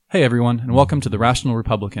Hey everyone, and welcome to The Rational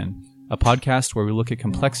Republican, a podcast where we look at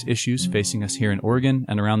complex issues facing us here in Oregon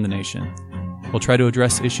and around the nation. We'll try to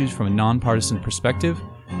address issues from a nonpartisan perspective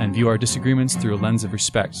and view our disagreements through a lens of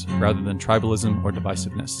respect rather than tribalism or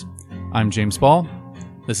divisiveness. I'm James Ball.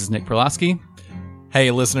 This is Nick Perlasky.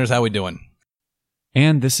 Hey listeners, how we doing?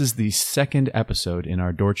 And this is the second episode in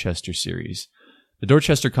our Dorchester series. The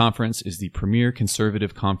Dorchester Conference is the premier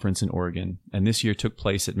conservative conference in Oregon, and this year took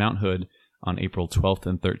place at Mount Hood on April 12th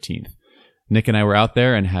and 13th. Nick and I were out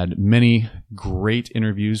there and had many great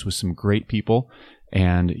interviews with some great people,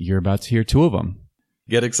 and you're about to hear two of them.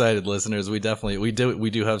 Get excited, listeners. We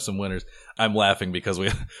do have some winners. I'm laughing because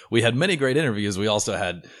we had many great interviews. We also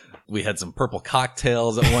had some purple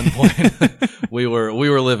cocktails at one point. we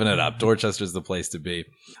were living it up. Dorchester's the place to be.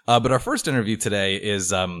 But our first interview today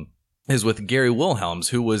is with Gary Wilhelms,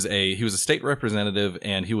 who was a state representative,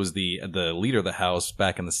 and he was the leader of the House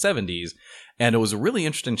back in the 70s. And it was a really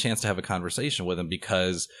interesting chance to have a conversation with him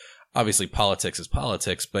because obviously politics is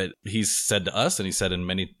politics, but he's said to us, and he said in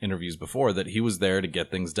many interviews before, that he was there to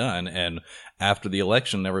get things done. And after the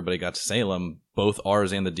election, everybody got to Salem, both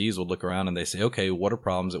R's and the D's would look around and they say, okay, what are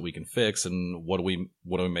problems that we can fix, and what do we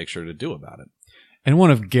make sure to do about it? And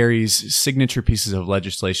one of Gary's signature pieces of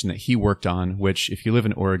legislation that he worked on, which if you live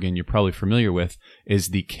in Oregon, you're probably familiar with, is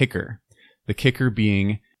the kicker. The kicker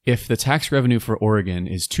being, if the tax revenue for Oregon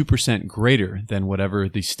is 2% greater than whatever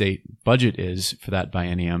the state budget is for that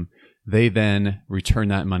biennium, they then return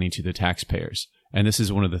that money to the taxpayers. And this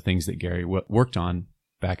is one of the things that Gary worked on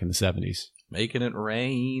back in the 70s. Making it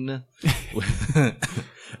rain.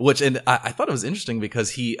 And I thought it was interesting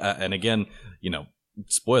because he, and again,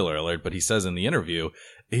 spoiler alert, but he says in the interview,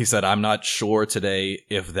 he said, I'm not sure today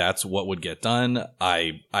if that's what would get done.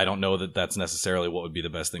 I don't know that that's necessarily what would be the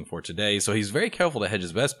best thing for today. So he's very careful to hedge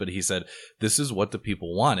his bets, but he said, this is what the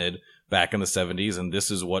people wanted back in the 70s, and this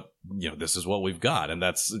is what we've got. And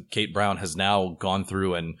that's, Kate Brown has now gone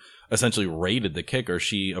through and essentially raided the kicker.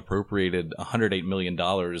 She appropriated $108 million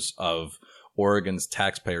of Oregon's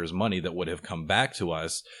taxpayers' money that would have come back to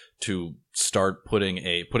us to start putting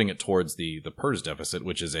it towards the PERS deficit,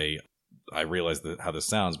 which is I realize how this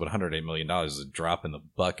sounds, but $108 million is a drop in the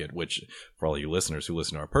bucket, which for all you listeners who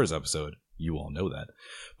listen to our PERS episode, you all know that.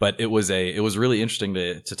 But it was really interesting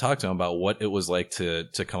to talk to him about what it was like to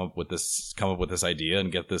come up with this idea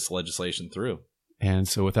and get this legislation through. And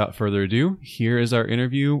so without further ado, here is our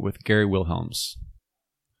interview with Gary Wilhelms.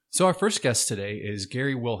 So our first guest today is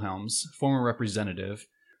Gary Wilhelms, former representative.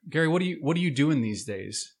 Gary, what are you doing these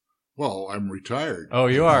days? Well, I'm retired. Oh,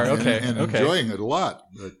 you are? Okay. And enjoying it a lot.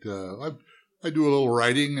 But I do a little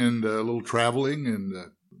writing and a little traveling and,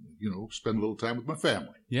 spend a little time with my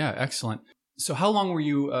family. Yeah, excellent. So how long were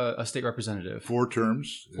you a state representative? 4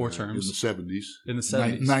 terms. 4 terms. In the 70s. In the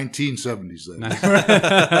 70s. 1970s,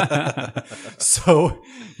 that is. So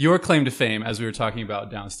your claim to fame, as we were talking about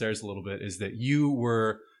downstairs a little bit, is that you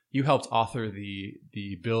helped author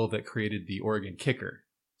the bill that created the Oregon kicker.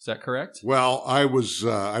 Is that correct? Well, I was,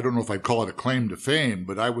 I don't know if I'd call it a claim to fame,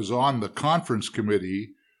 but I was on the conference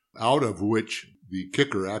committee out of which the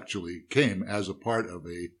kicker actually came as a part of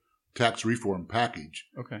a tax reform package.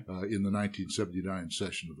 Okay. In the 1979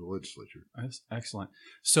 session of the legislature. That's excellent.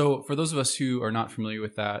 So for those of us who are not familiar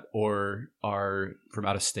with that or are from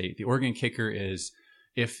out of state, the Oregon kicker is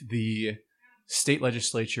if the state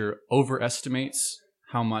legislature overestimates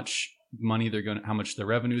how much money how much the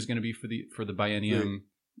revenue is going to be for the biennium.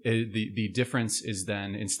 The difference is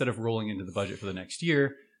then, instead of rolling into the budget for the next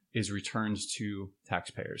year, is returns to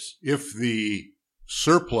taxpayers. If the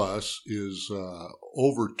surplus is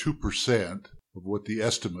over 2% of what the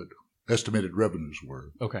estimated revenues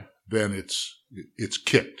were, okay, then it's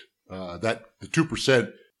kicked. That the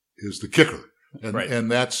 2% is the kicker, and right. And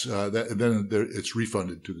that's that. And then it's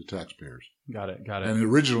refunded to the taxpayers. Got it. And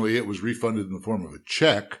originally it was refunded in the form of a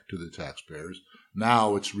check to the taxpayers.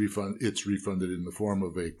 Now it's refunded in the form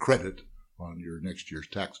of a credit on your next year's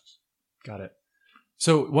taxes. Got it.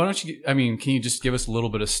 So why don't you, can you just give us a little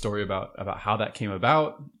bit of story about how that came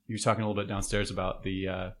about? You were talking a little bit downstairs about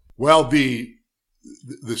the... Well, the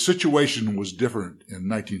situation was different in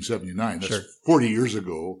 1979. That's sure. 40 years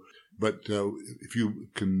ago. But if you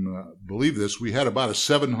can believe this, we had about a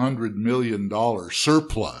 $700 million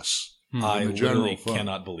surplus. I literally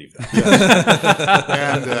cannot believe that.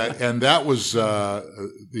 Yes. And that was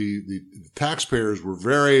the taxpayers were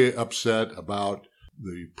very upset about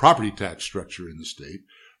the property tax structure in the state.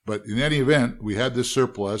 But in any event, we had this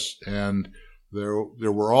surplus, and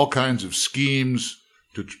there were all kinds of schemes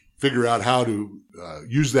to figure out how to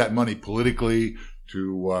use that money politically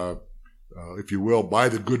to, if you will, buy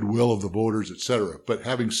the goodwill of the voters, et cetera. But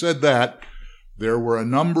having said that, there were a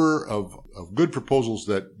number of good proposals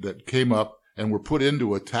that came up and were put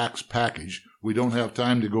into a tax package. We don't have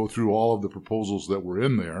time to go through all of the proposals that were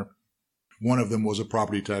in there. One of them was a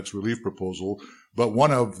property tax relief proposal, but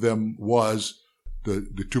one of them was the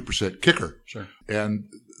 2% kicker. Sure. And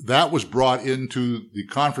that was brought into the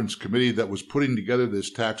conference committee that was putting together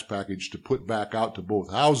this tax package to put back out to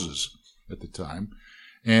both houses at the time.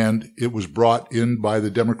 And it was brought in by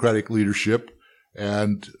the Democratic leadership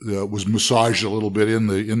and was massaged a little bit in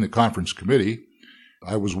the conference committee.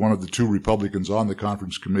 I was one of the two Republicans on the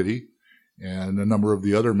conference committee, and a number of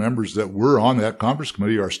the other members that were on that conference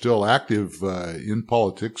committee are still active in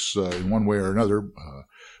politics in one way or another.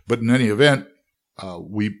 But in any event,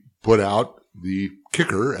 we put out the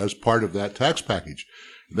kicker as part of that tax package.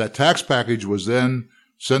 That tax package was then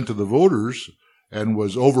sent to the voters and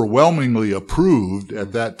was overwhelmingly approved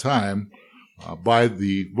at that time by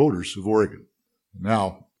the voters of Oregon.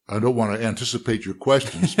 Now, I don't want to anticipate your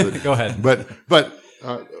questions, but go ahead. But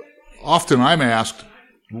often I'm asked,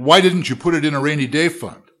 why didn't you put it in a rainy day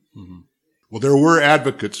fund? Mm-hmm. Well, there were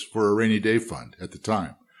advocates for a rainy day fund at the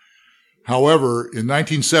time. However, in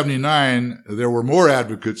 1979, there were more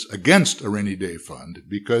advocates against a rainy day fund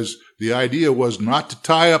because the idea was not to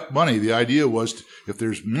tie up money. The idea was if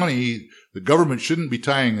there's money, the government shouldn't be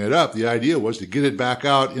tying it up. The idea was to get it back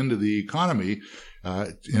out into the economy,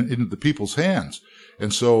 into the people's hands.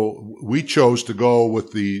 And so we chose to go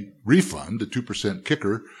with the refund, the 2%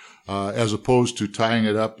 kicker, as opposed to tying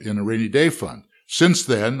it up in a rainy day fund. Since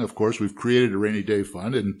then, of course, we've created a rainy day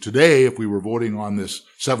fund. And today, if we were voting on this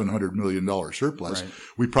 $700 million surplus, right,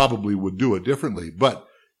 we probably would do it differently. But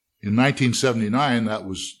in 1979, that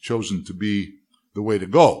was chosen to be the way to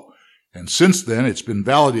go. And since then, it's been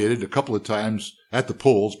validated a couple of times at the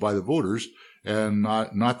polls by the voters, and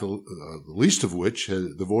not the least of which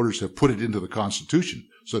the voters have put it into the Constitution.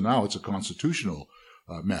 So now it's a constitutional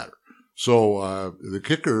matter. So the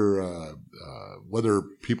kicker, whether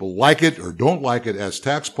people like it or don't like it as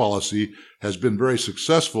tax policy, has been very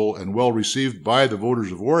successful and well received by the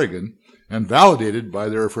voters of Oregon and validated by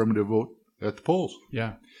their affirmative vote at the polls.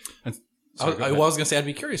 Yeah. I was going to say, I'd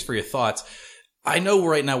be curious for your thoughts. I know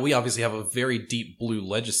right now we obviously have a very deep blue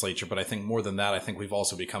legislature, but I think more than that, I think we've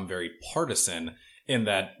also become very partisan in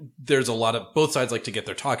that there's a lot of both sides like to get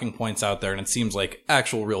their talking points out there, and it seems like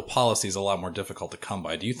actual real policy is a lot more difficult to come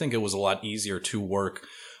by. Do you think it was a lot easier to work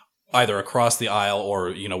either across the aisle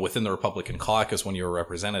or, within the Republican caucus when you were a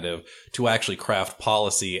representative to actually craft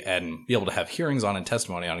policy and be able to have hearings on and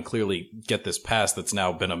testimony on and clearly get this passed that's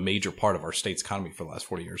now been a major part of our state's economy for the last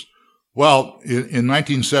 40 years? Well, in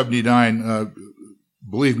 1979,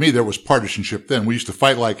 believe me, there was partisanship then. We used to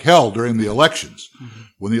fight like hell during the elections. Mm-hmm.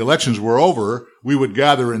 When the elections were over, we would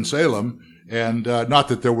gather in Salem, and not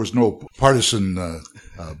that there was no partisan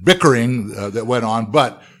bickering that went on,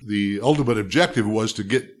 but the ultimate objective was to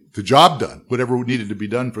get the job done. Whatever needed to be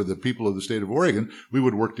done for the people of the state of Oregon, we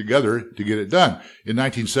would work together to get it done. In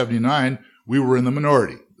 1979, we were in the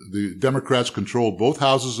minority. The Democrats controlled both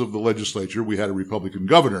houses of the legislature. We had a Republican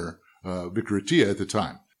governor, Victor Attia, at the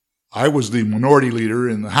time. I was the minority leader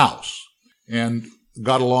in the House and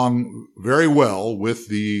got along very well with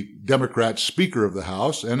the Democrat Speaker of the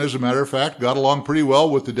House, and as a matter of fact, got along pretty well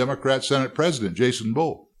with the Democrat Senate President, Jason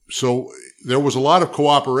Bowe. So there was a lot of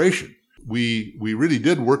cooperation. We really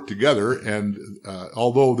did work together, and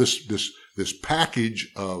although this package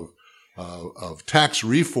of tax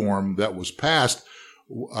reform that was passed,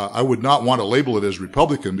 I would not want to label it as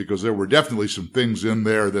Republican, because there were definitely some things in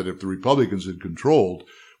there that if the Republicans had controlled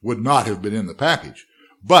would not have been in the package.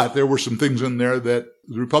 But there were some things in there that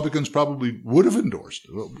the Republicans probably would have endorsed,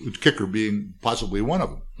 the kicker being possibly one of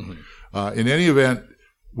them. Mm-hmm. In any event,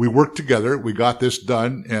 we worked together. We got this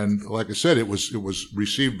done. And like I said, it was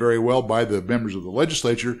received very well by the members of the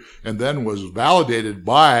legislature and then was validated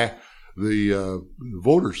by the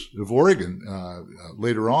voters of Oregon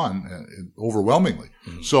later on overwhelmingly.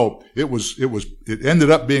 Mm-hmm. So it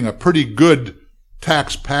ended up being a pretty good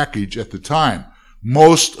tax package at the time,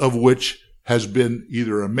 most of which has been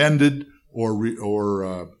either amended or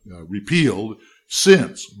repealed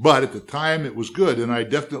since. But at the time, it was good. And I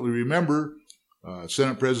definitely remember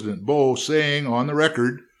Senate President Bowe saying on the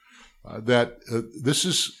record that this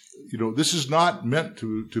is not meant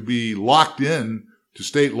to be locked in to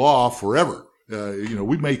state law forever.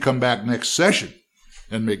 We may come back next session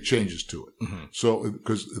and make changes to it. Mm-hmm. So,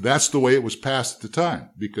 because that's the way it was passed at the time,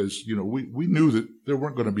 because, we knew that there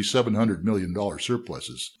weren't going to be $700 million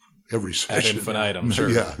surpluses every session. Ad infinitum, sure.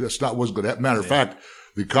 Yeah, that's not what's going to happen. Matter of fact,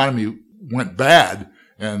 the economy went bad,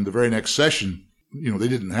 and the very next session, they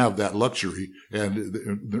didn't have that luxury. And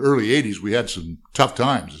in the early 80s, we had some tough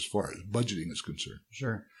times as far as budgeting is concerned.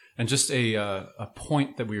 Sure. And just a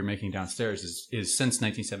point that we were making downstairs is since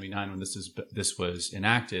 1979, when this was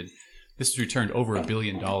enacted, this has returned over $1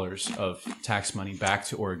 billion of tax money back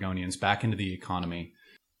to Oregonians, back into the economy.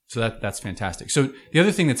 So that's fantastic. So the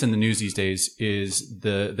other thing that's in the news these days is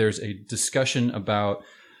there's a discussion about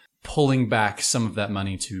pulling back some of that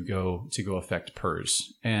money to go affect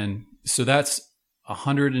PERS. And so that's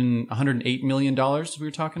 $108 million we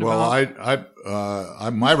were talking about.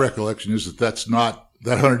 Well, my recollection is that's not,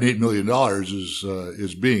 that $108 million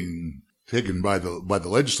is being taken by the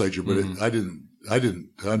legislature, but I didn't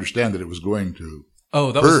understand that it was going to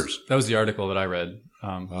PERS. That was the article that I read.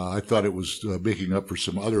 I thought it was making up for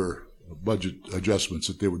some other budget adjustments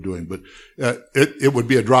that they were doing, but it would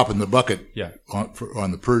be a drop in the bucket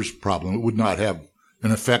on the PERS problem. It would not have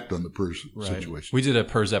an effect on the PERS situation. We did a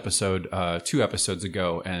PERS episode 2 episodes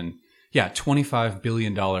ago, and $25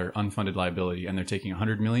 billion unfunded liability, and they're taking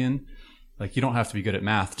 $100 million. Like, you don't have to be good at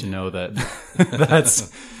math to know that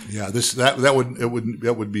that's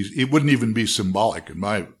it wouldn't even be symbolic in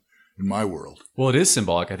my world. Well, it is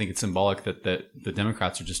symbolic. I think it's symbolic that the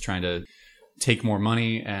Democrats are just trying to take more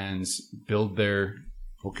money and build their.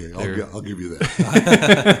 Okay, I'll give you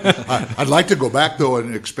that. I'd like to go back though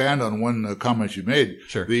and expand on one comment you made.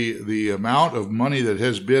 Sure. The amount of money that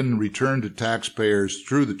has been returned to taxpayers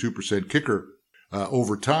through the 2% kicker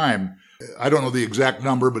over time. I don't know the exact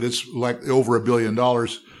number, but it's like over $1 billion.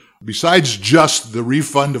 Besides just the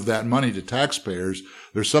refund of that money to taxpayers,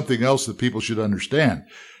 there's something else that people should understand.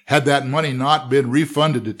 Had that money not been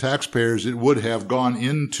refunded to taxpayers, it would have gone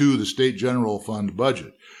into the state general fund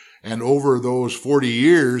budget. And over those 40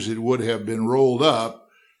 years, it would have been rolled up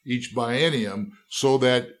each biennium so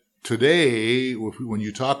that today, when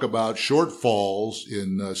you talk about shortfalls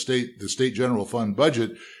in the state general fund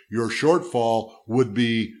budget, your shortfall would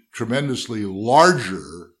be tremendously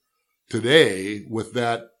larger today with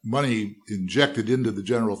that money injected into the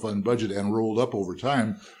general fund budget and rolled up over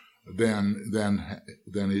time than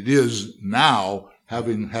it is now,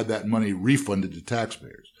 having had that money refunded to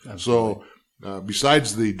taxpayers. Absolutely. So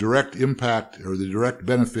besides the direct impact or the direct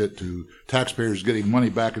benefit to taxpayers getting money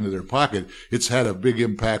back into their pocket, it's had a big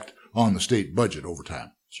impact on the state budget over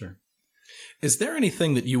time. Sure. Is there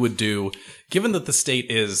anything that you would do, given that the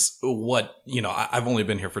state is I've only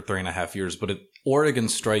been here for 3.5 years, but Oregon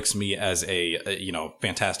strikes me as a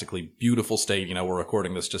fantastically beautiful state. We're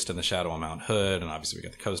recording this just in the shadow of Mount Hood, and obviously we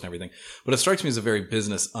got the coast and everything, but it strikes me as a very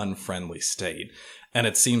business unfriendly state. And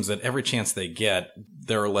it seems that every chance they get,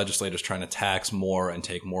 there are legislators trying to tax more and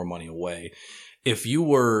take more money away. If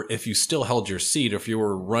you still held your seat, or if you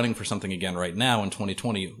were running for something again right now in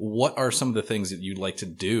 2020, what are some of the things that you'd like to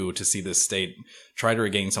do to see this state try to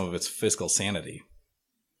regain some of its fiscal sanity?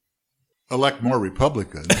 Elect more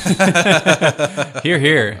Republicans. Hear,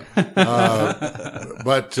 hear.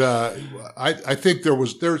 But I think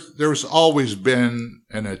there's always been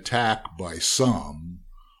an attack by some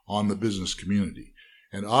on the business community.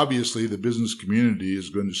 And obviously the business community is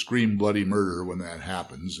going to scream bloody murder when that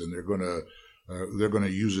happens, and they're going to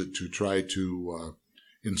use it to try to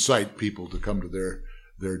incite people to come to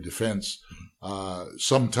their defense.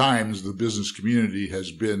 Sometimes the business community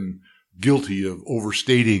has been guilty of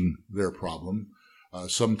overstating their problem.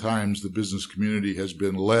 Sometimes the business community has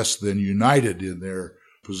been less than united in their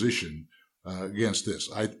position against this.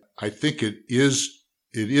 I think it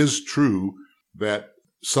is true that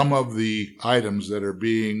some of the items that are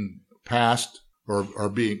being passed, or are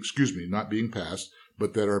being, not being passed,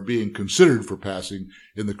 but that are being considered for passing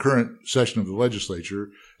in the current session of the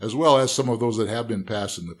legislature, as well as some of those that have been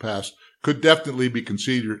passed in the past, could definitely be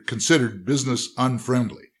considered business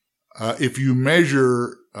unfriendly. If you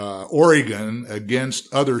measure Oregon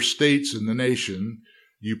against other states in the nation,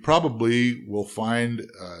 you probably will find,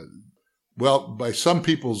 by some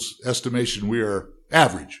people's estimation, we are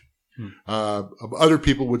average. Other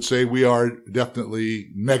people would say we are definitely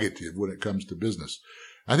negative when it comes to business.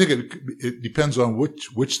 I think it depends on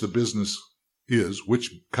which the business is,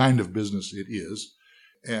 which kind of business it is,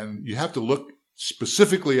 and you have to look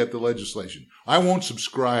specifically at the legislation. I won't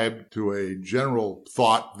subscribe to a general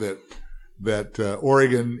thought that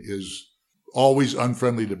Oregon is always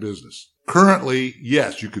unfriendly to business. Currently,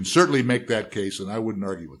 yes, you can certainly make that case, and I wouldn't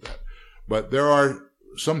argue with that. But there are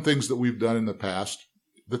some things that we've done in the past,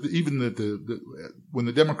 that when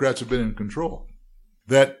the Democrats have been in control,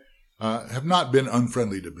 that have not been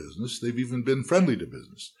unfriendly to business. They've even been friendly to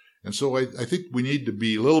business. And so I think we need to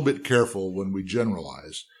be a little bit careful when we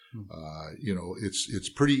generalize. It's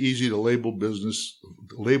pretty easy to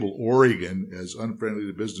label Oregon as unfriendly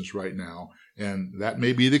to business right now, and that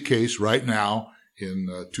may be the case right now in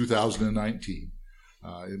 2019.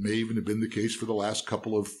 It may even have been the case for the last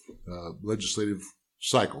couple of legislative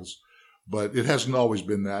cycles, but it hasn't always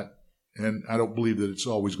been that, and I don't believe that it's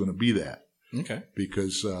always going to be that. Okay.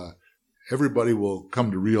 Because everybody will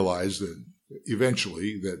come to realize that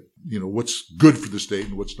eventually that, what's good for the state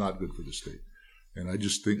and what's not good for the state. And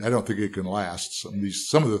I don't think it can last.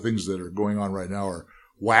 Some of the things that are going on right now are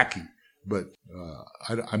wacky, but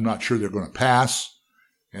I'm not sure they're going to pass.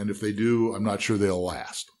 And if they do, I'm not sure they'll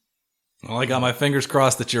last. Well, I got my fingers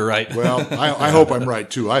crossed that you're right. Well, I hope I'm right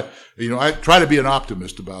too. I try to be an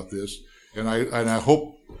optimist about this, and I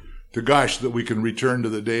hope to gosh that we can return to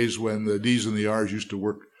the days when the D's and the R's used to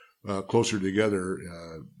work closer together.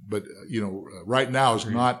 But right now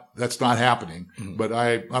that's not happening. Mm-hmm. But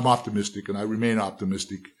I'm optimistic, and I remain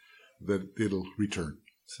optimistic that it'll return.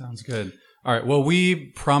 Sounds good. All right. Well,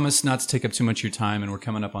 we promise not to take up too much of your time, and we're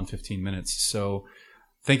coming up on 15 minutes. So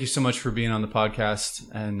thank you so much for being on the podcast,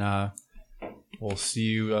 and we'll see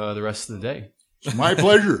you the rest of the day. It's my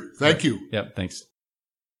pleasure. Thank you. Yep. Thanks.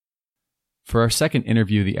 For our second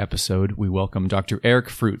interview of the episode, we welcome Dr. Eric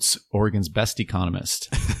Fruits, Oregon's best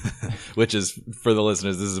economist. Which is, for the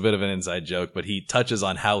listeners, this is a bit of an inside joke, but he touches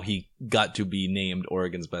on how he got to be named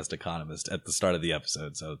Oregon's best economist at the start of the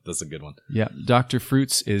episode, so that's a good one. Yeah, Dr.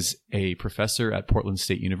 Fruits is a professor at Portland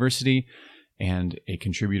State University and a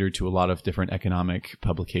contributor to a lot of different economic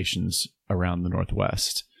publications around the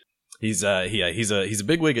Northwest. He's a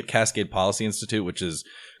bigwig at Cascade Policy Institute, which is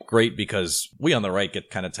great because we on the right get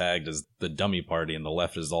kind of tagged as the dummy party, and the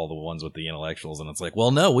left is all the ones with the intellectuals. And it's like, well,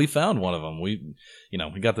 no, we found one of them. We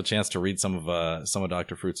got the chance to read some of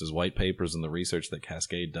Dr. Fruits' white papers and the research that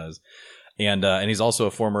Cascade does, and he's also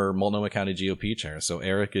a former Multnomah County GOP chair. So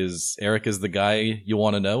Eric is the guy you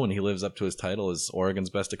want to know, and he lives up to his title as Oregon's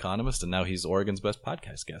best economist, and now he's Oregon's best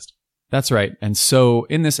podcast guest. That's right. And so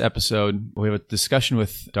in this episode, we have a discussion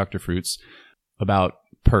with Dr. Fruits about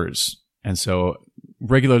PERS. And so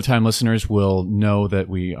regular time listeners will know that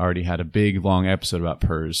we already had a big, long episode about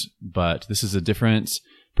PERS, but this is a different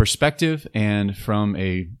perspective and from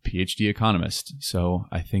a PhD economist. So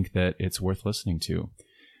I think that it's worth listening to.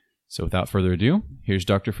 So without further ado, here's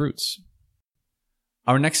Dr. Fruits.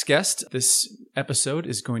 Our next guest this episode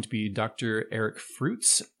is going to be Dr. Eric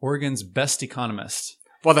Fruits, Oregon's best economist.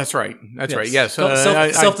 Well, that's right. That's right. Yes.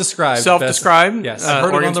 Self-described. Self-described. Yes. I've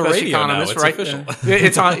heard Oregon's it on the best radio economist, now. It's right? official.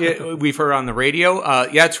 It's on. We've heard on the radio.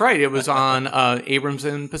 Yeah, that's right. It was on Abrams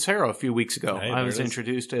and Pissarro a few weeks ago. Hey, I was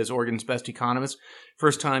introduced as Oregon's best economist.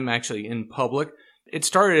 First time actually in public. It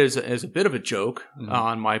started as a bit of a joke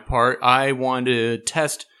on my part. I wanted to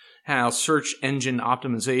test how search engine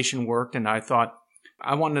optimization worked, and I thought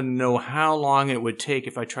I wanted to know how long it would take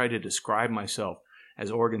if I tried to describe myself as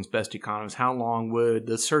Oregon's best economist. How long would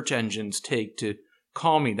the search engines take to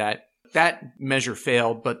call me that? That measure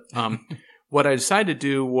failed, but what I decided to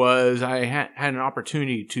do was I had an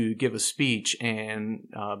opportunity to give a speech, and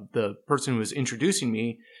the person who was introducing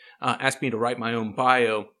me asked me to write my own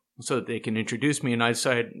bio so that they can introduce me, and I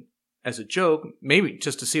decided as a joke, maybe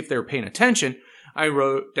just to see if they were paying attention, I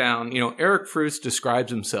wrote down, Eric Fruits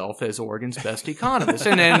describes himself as Oregon's best economist,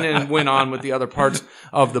 and then went on with the other parts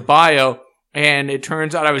of the bio. And it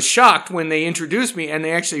turns out I was shocked when they introduced me and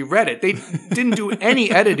they actually read it. They didn't do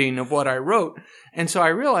any editing of what I wrote. And so I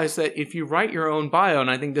realized that if you write your own bio,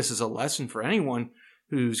 and I think this is a lesson for anyone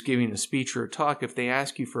who's giving a speech or a talk, if they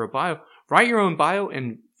ask you for a bio, write your own bio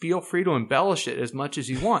and feel free to embellish it as much as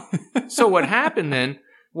you want. So what happened then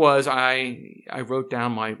was I wrote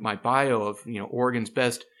down my bio of, Oregon's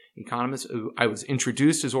best economist. I was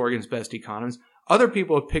introduced as Oregon's best economist. Other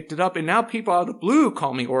people have picked it up, and now people out of the blue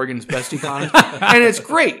call me Oregon's best economist, and it's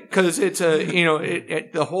great because it's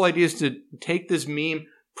the whole idea is to take this meme,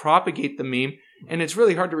 propagate the meme, and it's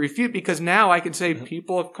really hard to refute because now I can say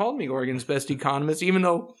people have called me Oregon's best economist, even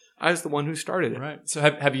though I was the one who started it. Right. So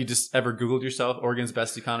have you just ever Googled yourself Oregon's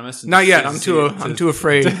best economist? Not yet. I'm too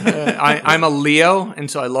afraid. I'm a Leo, and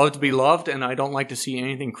so I love to be loved, and I don't like to see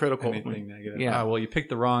anything critical. Anything negative. Yeah. Well, you picked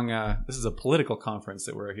the wrong. This is a political conference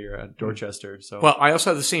that we're here at Dorchester. So. Well, I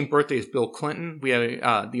also have the same birthday as Bill Clinton. We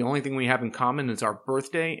have the only thing we have in common is our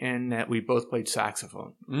birthday, and that we both played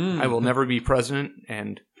saxophone. I will never be president,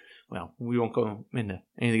 and. Well, we won't go into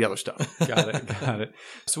any of the other stuff. Got it.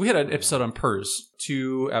 So we had an episode on PERS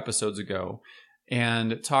 2 episodes ago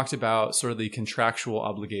and talked about sort of the contractual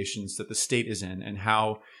obligations that the state is in and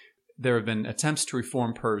how there have been attempts to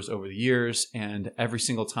reform PERS over the years. And every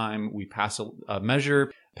single time we pass a measure,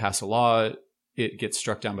 pass a law, it gets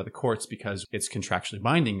struck down by the courts because it's contractually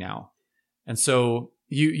binding now. And so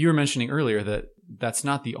you were mentioning earlier that that's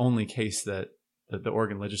not the only case that the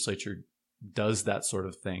Oregon legislature does that sort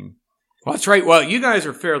of thing. Well, that's right. Well, you guys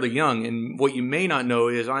are fairly young, and what you may not know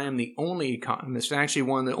is I am the only economist, actually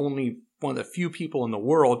one of the few people in the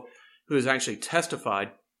world who has actually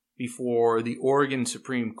testified before the Oregon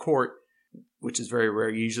Supreme Court, which is very rare.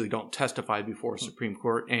 You usually don't testify before a Supreme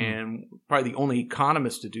Court, and probably the only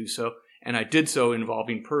economist to do so. And I did so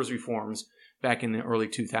involving PERS reforms back in the early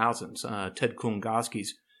 2000s, Ted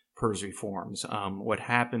Kulongoski's PERS reforms. What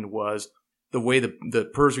happened was the way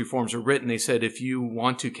the PERS reforms are written, they said if you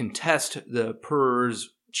want to contest the PERS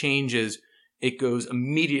changes, it goes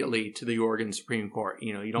immediately to the Oregon Supreme Court.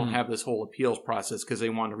 You don't have this whole appeals process because they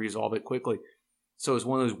want to resolve it quickly. So it's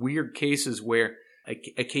one of those weird cases where a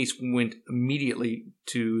case went immediately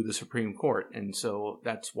to the Supreme Court. And so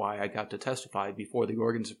that's why I got to testify before the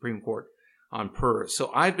Oregon Supreme Court on PERS.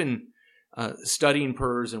 So I've been studying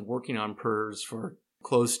PERS and working on PERS for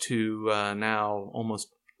close to now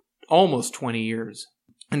almost 20 years.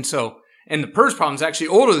 And the PERS problem is actually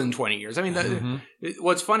older than 20 years. I mean,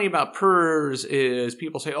 what's funny about PERS is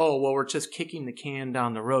people say, oh, well, we're just kicking the can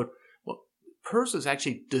down the road. Well, PERS is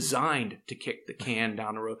actually designed to kick the can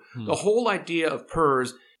down the road. The whole idea of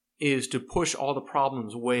PERS is to push all the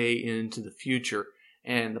problems way into the future.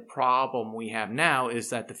 And the problem we have now is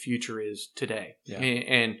that the future is today. Yeah.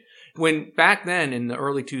 And when back then in the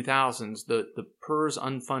early 2000s, the PERS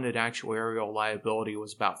unfunded actuarial liability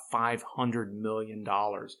was about $500 million.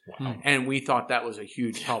 Wow. And we thought that was a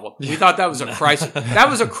huge problem. We thought that was a crisis. That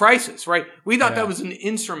was a crisis, right? We thought that was an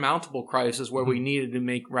insurmountable crisis where we needed to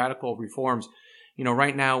make radical reforms.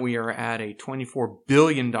 Right now we are at a $24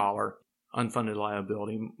 billion unfunded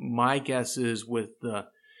liability. My guess is with the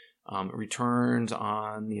returns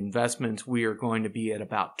on the investments, we are going to be at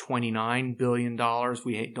about $29 billion.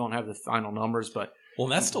 We don't have the final numbers, but... Well,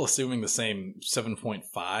 that's still assuming the same 7.5,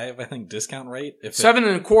 I think, discount rate.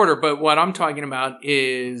 7.25, but what I'm talking about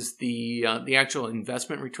is the actual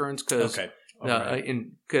investment returns, because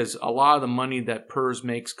a lot of the money that PERS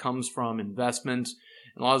makes comes from investments.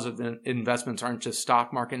 And a lot of the investments aren't just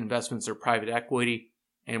stock market investments, they're private equity,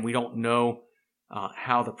 and we don't know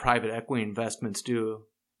how the private equity investments do.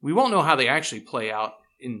 We won't know how they actually play out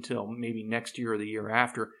until maybe next year or the year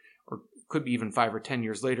after, or could be even 5 or 10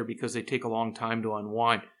 years later because they take a long time to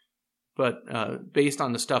unwind. But based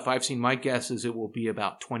on the stuff I've seen, my guess is it will be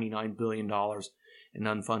about $29 billion in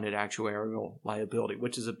unfunded actuarial liability,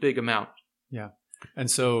 which is a big amount. Yeah. And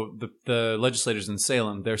so the legislators in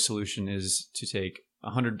Salem, their solution is to take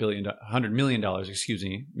 $100 million,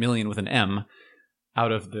 million with an M,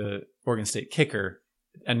 out of the Oregon State kicker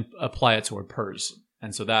and apply it toward PERS.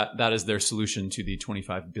 And so that is their solution to the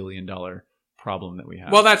 $25 billion problem that we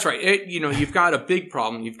have. Well, that's right. You've got a big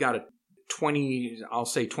problem. You've got a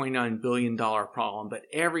 $29 billion problem, but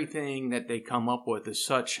everything that they come up with is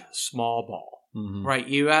such small ball, right?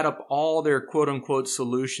 You add up all their quote unquote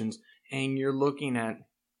solutions and you're looking at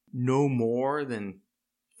no more than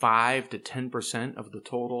 5 to 10% of the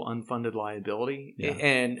total unfunded liability. Yeah.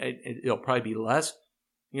 And it'll probably be less.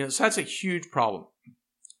 So that's a huge problem.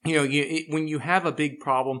 When you have a big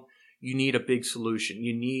problem, you need a big solution.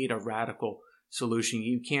 You need a radical solution.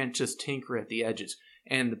 You can't just tinker at the edges.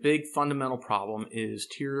 And the big fundamental problem is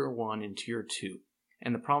Tier 1 and Tier 2.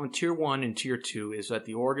 And the problem with Tier 1 and Tier 2 is that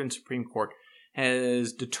the Oregon Supreme Court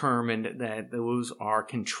has determined that those are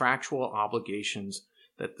contractual obligations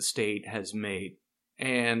that the state has made.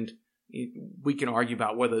 And we can argue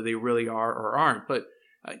about whether they really are or aren't, but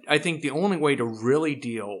I think the only way to really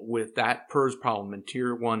deal with that PERS problem in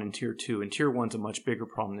Tier 1 and Tier 2, and Tier 1's a much bigger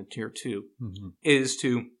problem than Tier 2, is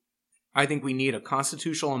I think we need a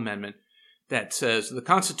constitutional amendment that says, the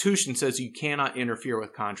Constitution says you cannot interfere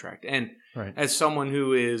with contract. And as someone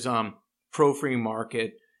who is pro-free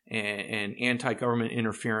market and anti-government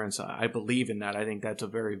interference, I believe in that. I think that's a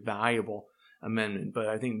very valuable amendment. But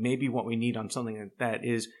I think maybe what we need on something like that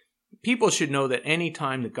is people should know that any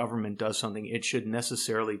time the government does something, it should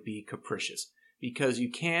necessarily be capricious, because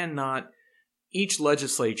each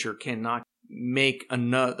legislature cannot make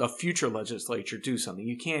a future legislature do something.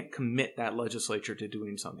 You can't commit that legislature to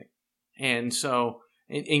doing something. And so,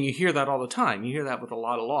 and you hear that all the time. You hear that with a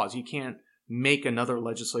lot of laws. You can't make another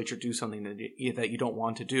legislature do something that you don't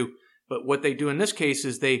want to do. But what they do in this case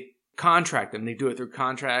is they contract them. They do it through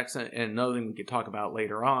contracts. And another thing we could talk about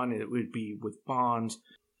later on, it would be with bonds.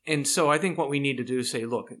 And so I think what we need to do is say,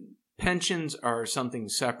 look, pensions are something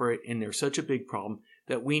separate, and they're such a big problem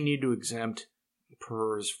that we need to exempt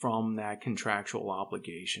PERS from that contractual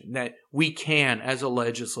obligation, that we can, as a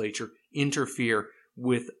legislature, interfere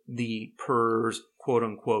with the PERS quote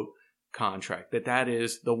unquote contract. That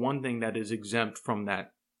is the one thing that is exempt from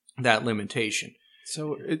that limitation.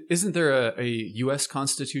 So isn't there a U.S.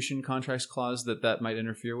 Constitution contracts clause that might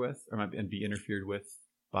interfere with, or might be interfered with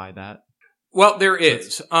by that? Well, there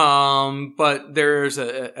is, but there's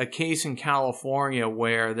a case in California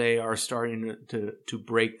where they are starting to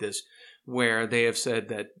break this, where they have said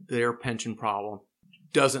that their pension problem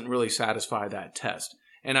doesn't really satisfy that test.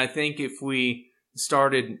 And I think if we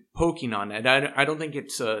started poking on that, I don't think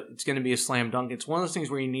it's going to be a slam dunk. It's one of those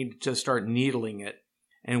things where you need to start needling it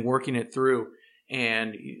and working it through,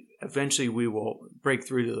 and eventually we will break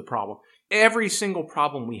through to the problem. Every single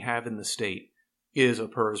problem we have in the state is a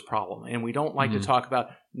PERS problem, and we don't like to talk about.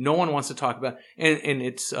 No one wants to talk about, and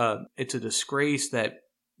it's a disgrace that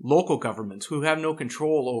local governments who have no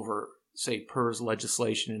control over, say, PERS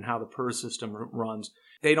legislation and how the PERS system runs,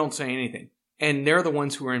 they don't say anything, and they're the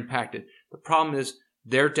ones who are impacted. The problem is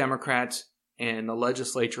they're Democrats and the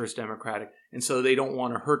legislature is Democratic, and so they don't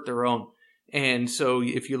want to hurt their own. And so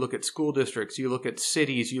if you look at school districts, you look at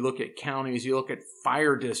cities, you look at counties, you look at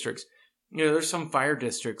fire districts, there's some fire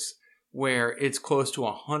districts where it's close to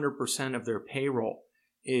 100% of their payroll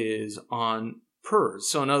is on PERS.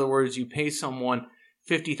 So in other words, you pay someone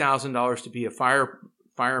 $50,000 to be a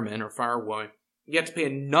fireman or firewoman. You have to pay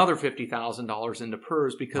another $50,000 into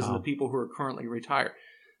PERS because of the people who are currently retired.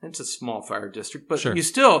 It's a small fire district, but sure.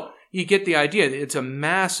 You get the idea. It's a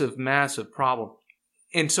massive, massive problem.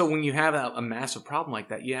 And so when you have a massive problem like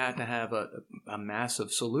that, you have to have a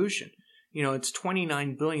massive solution. It's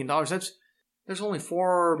 $29 billion. There's only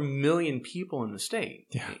 4 million people in the state.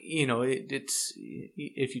 Yeah. It's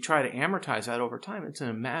if you try to amortize that over time, it's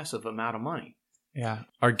a massive amount of money. Yeah.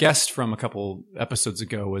 Our guest from a couple episodes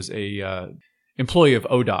ago was a employee of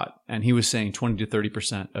ODOT, and he was saying 20 to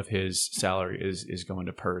 30% of his salary is going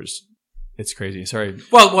to PERS. It's crazy. Sorry.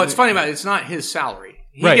 Well, what's funny about it, it's not his salary.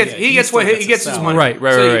 He gets his money. Right.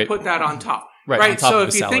 So you put that on top. Right. So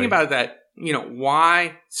if you think about that,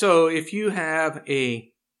 why? So if you have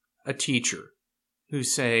a teacher who,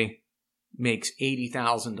 say, makes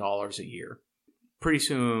 $80,000 a year, pretty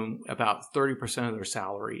soon about 30% of their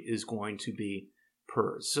salary is going to be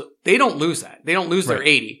PERS. So they don't lose that. They don't lose their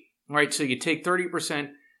 80. Right. So you take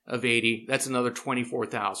 30% of 80, that's another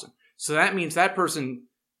 24,000. So that means that person,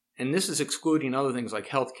 and this is excluding other things like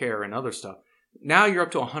healthcare and other stuff. Now you're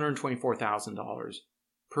up to $124,000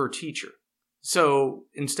 per teacher. So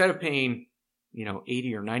instead of paying,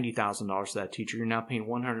 $80,000 or $90,000 to that teacher, you're now paying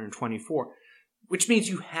 $124,000, which means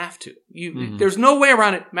you have to. There's no way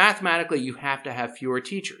around it. Mathematically, you have to have fewer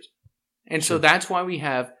teachers. And so that's why we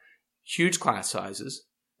have huge class sizes.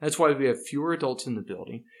 That's why we have fewer adults in the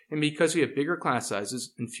building. And because we have bigger class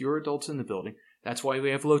sizes and fewer adults in the building, that's why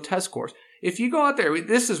we have low test scores. If you go out there,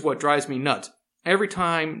 this is what drives me nuts. Every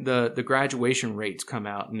time the graduation rates come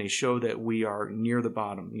out and they show that we are near the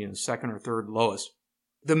bottom, second or third lowest,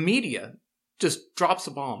 the media just drops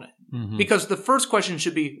the ball on it. Because the first question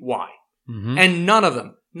should be why? And none of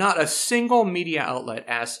them, not a single media outlet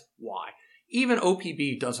asks why. Even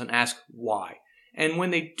OPB doesn't ask why. And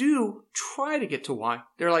when they do try to get to why,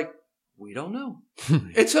 they're like, we don't know.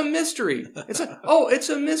 It's a mystery. It's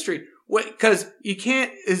a mystery. Because you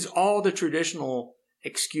can't, is all the traditional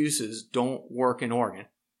excuses don't work in Oregon.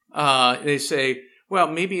 They say, well,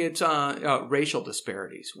 maybe it's racial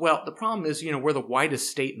disparities. Well, the problem is, we're the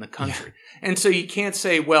whitest state in the country. Yeah. And so you can't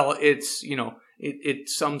say, well, it's,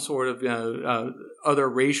 it's some sort of other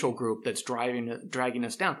racial group that's dragging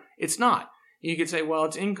us down. It's not. You could say, well,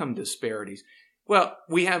 it's income disparities. Well,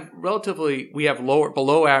 we have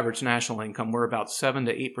below average national income. We're about 7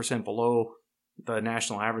 to 8% below the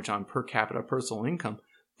national average on per capita personal income.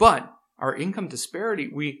 But our income disparity,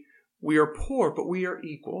 we are poor, but we are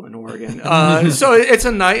equal in Oregon. So it's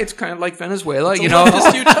kind of like Venezuela, it's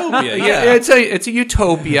just utopia. Yeah, it's a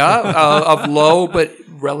utopia of low but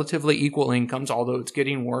relatively equal incomes, although it's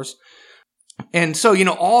getting worse. And so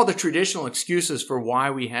all the traditional excuses for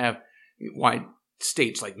why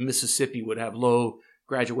states like Mississippi would have low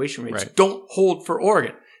graduation rates don't hold for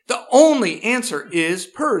Oregon. The only answer is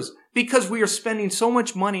PERS, because we are spending so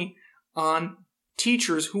much money on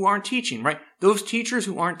teachers who aren't teaching, right? Those teachers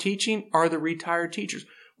who aren't teaching are the retired teachers.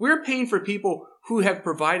 We're paying for people who have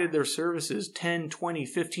provided their services 10, 20,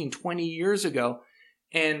 15, 20 years ago,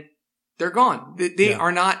 and they're gone. They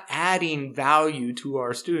are not adding value to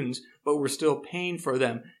our students, but we're still paying for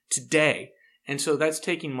them today. And so that's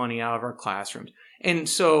taking money out of our classrooms. And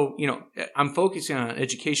so, I'm focusing on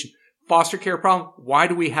education. Foster care problem. Why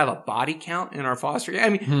do we have a body count in our foster care? I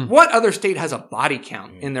mean, what other state has a body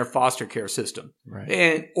count in their foster care system? Right.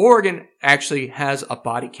 And Oregon actually has a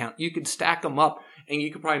body count. You can stack them up and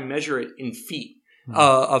you could probably measure it in feet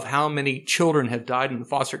of how many children have died in the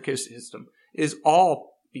foster care system, is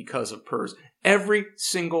all because of PERS. Every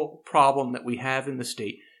single problem that we have in the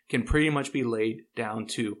state can pretty much be laid down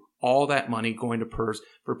to all that money going to PERS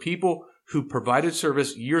for people who provided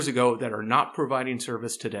service years ago that are not providing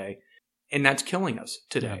service today, and that's killing us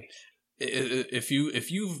today. Yeah.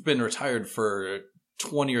 If you've been retired for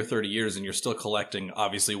 20 or 30 years and you're still collecting,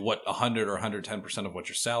 obviously, what 100 or 110% of what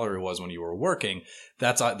your salary was when you were working,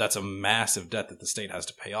 that's a massive debt that the state has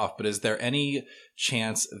to pay off. But is there any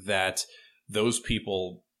chance that those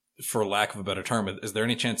people, for lack of a better term, is there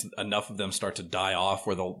any chance enough of them start to die off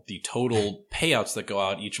where the total payouts that go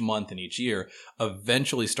out each month and each year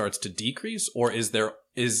eventually starts to decrease? Or is the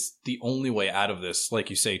only way out of this, like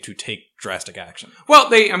you say, to take drastic action? Well,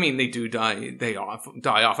 they do die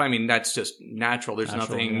off. I mean, that's just natural. There's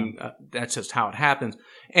nothing, that's just how it happens.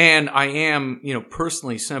 And I am,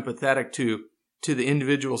 personally sympathetic to the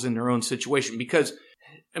individuals in their own situation because,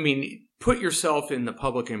 I mean, put yourself in the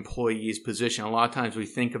public employee's position. A lot of times we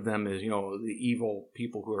think of them as, the evil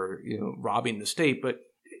people who are, robbing the state. But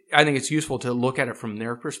I think it's useful to look at it from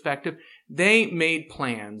their perspective. They made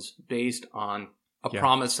plans based on a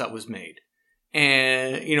promise that was made.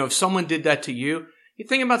 And, if someone did that to you, you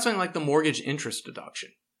think about something like the mortgage interest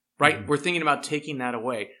deduction, right? Mm-hmm. We're thinking about taking that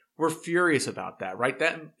away. We're furious about that, right?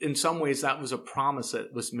 That, in some ways, that was a promise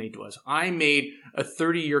that was made to us. I made a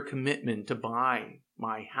 30-year commitment to buy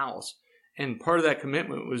my house. And part of that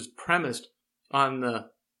commitment was premised on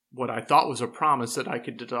what I thought was a promise that I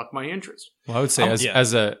could deduct my interest. Well, I would say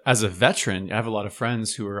as a veteran, I have a lot of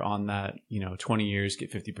friends who are on that, 20 years,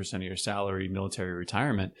 get 50% of your salary, military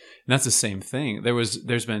retirement. And that's the same thing.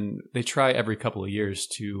 They try every couple of years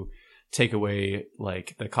to take away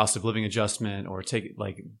like the cost of living adjustment or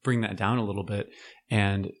bring that down a little bit.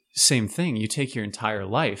 And same thing, you take your entire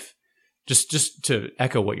life. Just to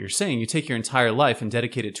echo what you're saying, you take your entire life and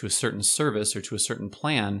dedicate it to a certain service or to a certain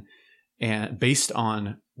plan, and based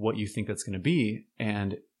on what you think that's going to be.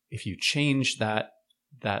 And if you change that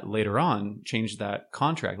later on, change that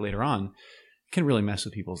contract later on, it can really mess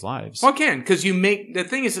with people's lives. Well, it can, because the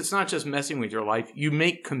thing is, it's not just messing with your life. You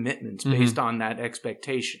make commitments based on that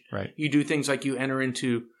expectation. Right. You do things like you enter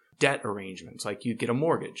into debt arrangements, like you get a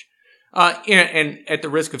mortgage. And at the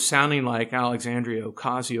risk of sounding like Alexandria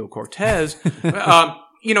Ocasio-Cortez,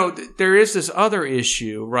 there is this other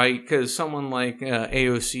issue, right? Because someone like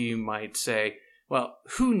AOC right say, well,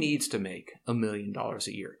 who needs to make $1 million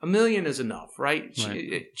a year? $1 million is enough, right?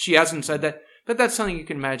 She hasn't said that, but that's something you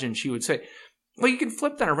can imagine she would say. Well, you can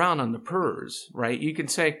flip that around on the PERS, right? You can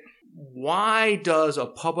say, why does a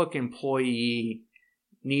public employee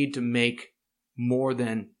need to make more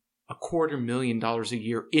than $250,000 a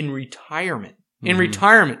year in retirement? In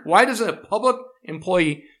retirement, why does a public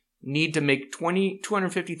employee need to make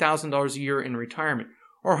 $250,000 a year in retirement,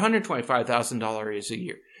 or $125,000 a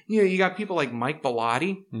year? You got people like Mike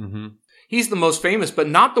Bellotti. Mm-hmm. He's the most famous, but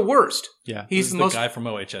not the worst. Yeah, he's the guy from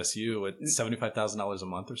OHSU at $75,000 a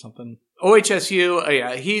month or something.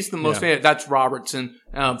 OHSU, he's the most famous. That's Robertson.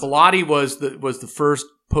 Bellotti was the first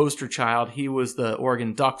poster child. He was the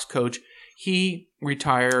Oregon Ducks coach. He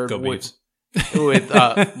retired with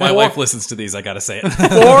my wife listens to these, I gotta say it.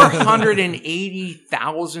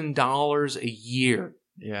 $480,000 a year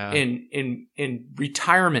in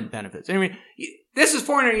retirement benefits. I mean, this is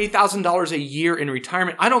 $480,000 a year in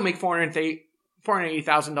retirement. I don't make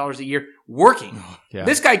 $480,000 a year working. Yeah.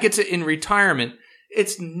 This guy gets it in retirement.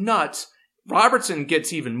 It's nuts. Robertson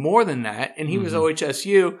gets even more than that, and he was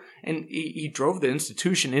OHSU, and he drove the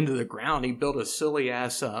institution into the ground. He built a silly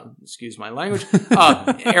ass, excuse my language,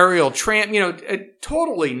 aerial tram,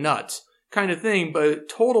 totally nuts kind of thing, but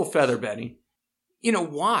total feather bedding.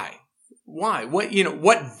 Why? Why?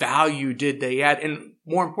 What value did they add? And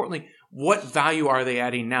more importantly, what value are they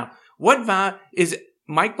adding now? What value is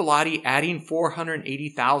Mike Bellotti adding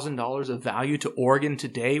 $480,000 of value to Oregon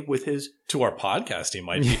today with his... To our podcast, he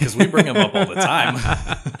might be, because we bring him up all the time.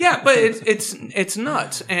 Yeah, but it's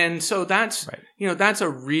nuts. And so that's, that's a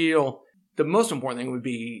real... The most important thing would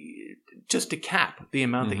be just to cap the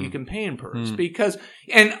amount that you can pay in PERS. Because...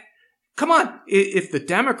 And come on, if the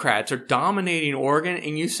Democrats are dominating Oregon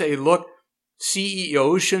and you say, look,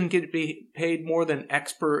 CEOs shouldn't get paid more than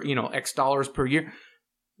X dollars per year...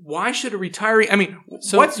 Why should a retiree? I mean,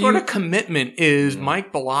 what sort of commitment is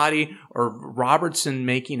Mike Bellotti or Robertson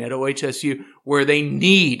making at OHSU where they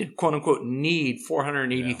need, quote unquote,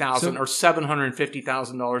 $480,000 or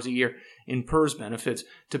 $750,000 a year in PERS benefits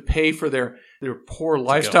to pay for their poor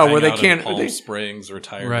lifestyle where they can't? Palm Springs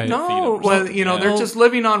retirement. Right. No, well, they're just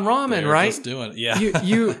living on ramen, right? Just doing it. Yeah.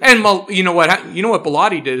 And you know what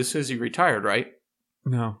Bellotti did as soon as he retired, right?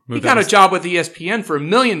 No. He got a job with ESPN for $1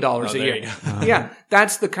 million a there year. you go. Yeah,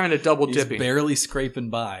 that's the kind of double He's dipping. barely scraping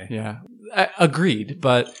by. Yeah. Agreed.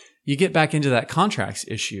 But you get back into that contracts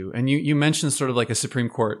issue. And you mentioned sort of like a Supreme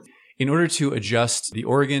Court. In order to adjust the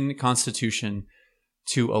Oregon Constitution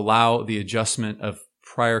to allow the adjustment of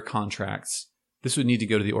prior contracts, this would need to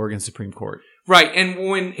go to the Oregon Supreme Court. Right. And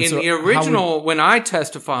when I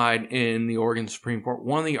testified in the Oregon Supreme Court,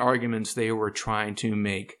 one of the arguments they were trying to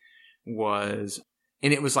make was,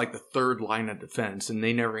 and it was like the third line of defense, and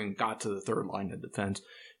they never even got to the third line of defense.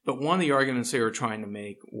 But one of the arguments they were trying to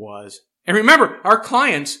make was, and remember, our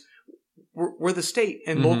clients were the state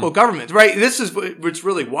and local governments, right? This is what's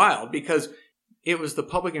really wild, because it was the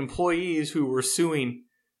public employees who were suing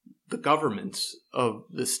the governments of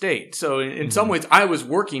the state. So in some ways, I was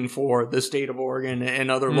working for the state of Oregon and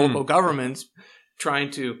other local governments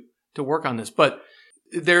trying to work on this. But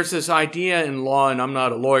there's this idea in law, and I'm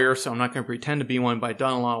not a lawyer, so I'm not going to pretend to be one, but I've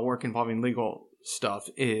done a lot of work involving legal stuff,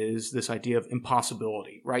 is this idea of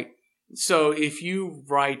impossibility, right? So if you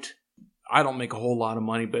write, I don't make a whole lot of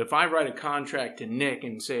money, but if I write a contract to Nick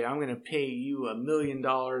and say, I'm going to pay you $1 million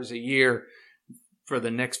a year for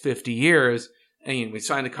the next 50 years, and we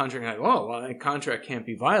sign the contract, and I go, oh, well, that contract can't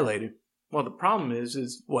be violated. Well, the problem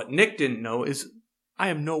is what Nick didn't know is I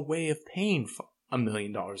have no way of paying $1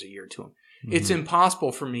 million a year to him. It's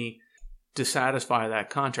impossible for me to satisfy that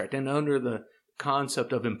contract. And under the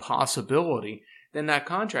concept of impossibility, then that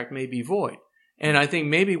contract may be void. And I think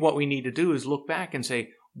maybe what we need to do is look back and say,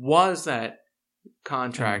 was that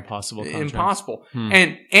contract impossible?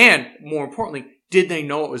 And more importantly, did they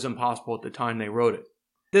know it was impossible at the time they wrote it?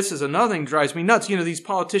 This is another thing that drives me nuts. You know, these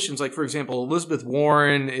politicians, like, for example, Elizabeth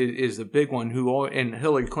Warren is the big one, and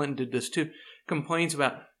Hillary Clinton did this too, complains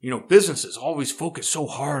about, businesses always focus so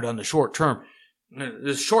hard on the short term.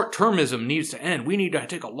 The short-termism needs to end. We need to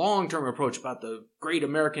take a long-term approach about the great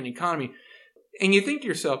American economy. And you think to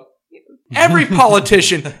yourself, every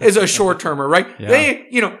politician is a short-termer, right? Yeah. They,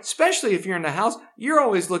 especially if you're in the House, you're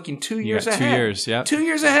always looking 2 years ahead. 2 years, yeah. 2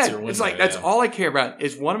 years ahead. It's like, that's all I care about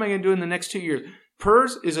is what am I going to do in the next 2 years?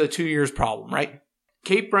 PERS is a 2 years problem, right?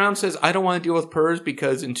 Kate Brown says, I don't want to deal with PERS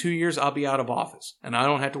because in 2 years I'll be out of office and I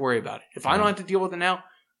don't have to worry about it. If I don't have to deal with it now,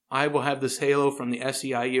 I will have this halo from the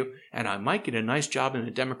SEIU and I might get a nice job in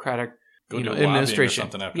a Democratic administration.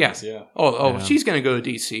 Or something after this, yeah. Oh, she's going to go to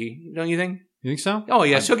D.C., don't you think? You think so? Oh,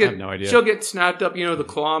 yeah. I have no idea. She'll get snapped up. The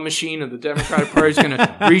claw machine of the Democratic Party is going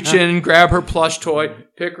to reach in, grab her plush toy,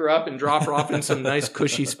 pick her up, and drop her off in some nice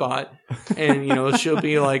cushy spot. And, she'll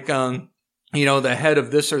be like, the head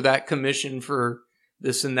of this or that commission for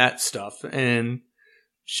this and that stuff. And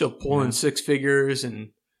she'll pull in six figures and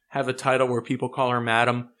have a title where people call her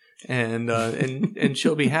madam. And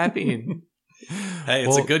she'll be happy. And, hey,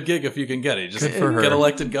 it's a good gig if you can get it. Just get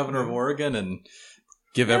elected governor of Oregon and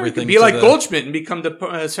give everything. Be like Goldschmidt and become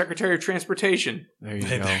the Secretary of Transportation. There you go.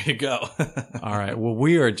 There you go. All right. Well,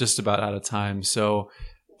 we are just about out of time. So,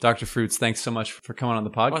 Dr. Fruits, thanks so much for coming on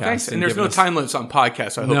the podcast. Well, thanks. And there's no time limits on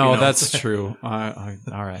podcasts. I hope no, that's true. All right.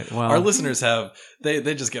 Well, our listeners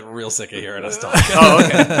they just get real sick of hearing us talk. Oh,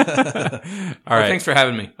 okay. All right. Thanks for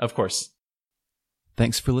having me. Of course.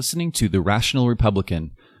 Thanks for listening to The Rational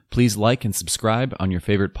Republican. Please like and subscribe on your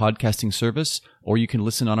favorite podcasting service, or you can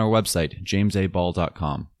listen on our website,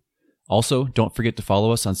 jamesaball.com. Also, don't forget to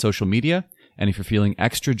follow us on social media, and if you're feeling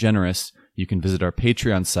extra generous, you can visit our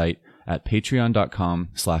Patreon site at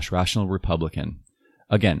patreon.com/rationalrepublican.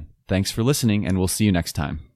 Again, thanks for listening, and we'll see you next time.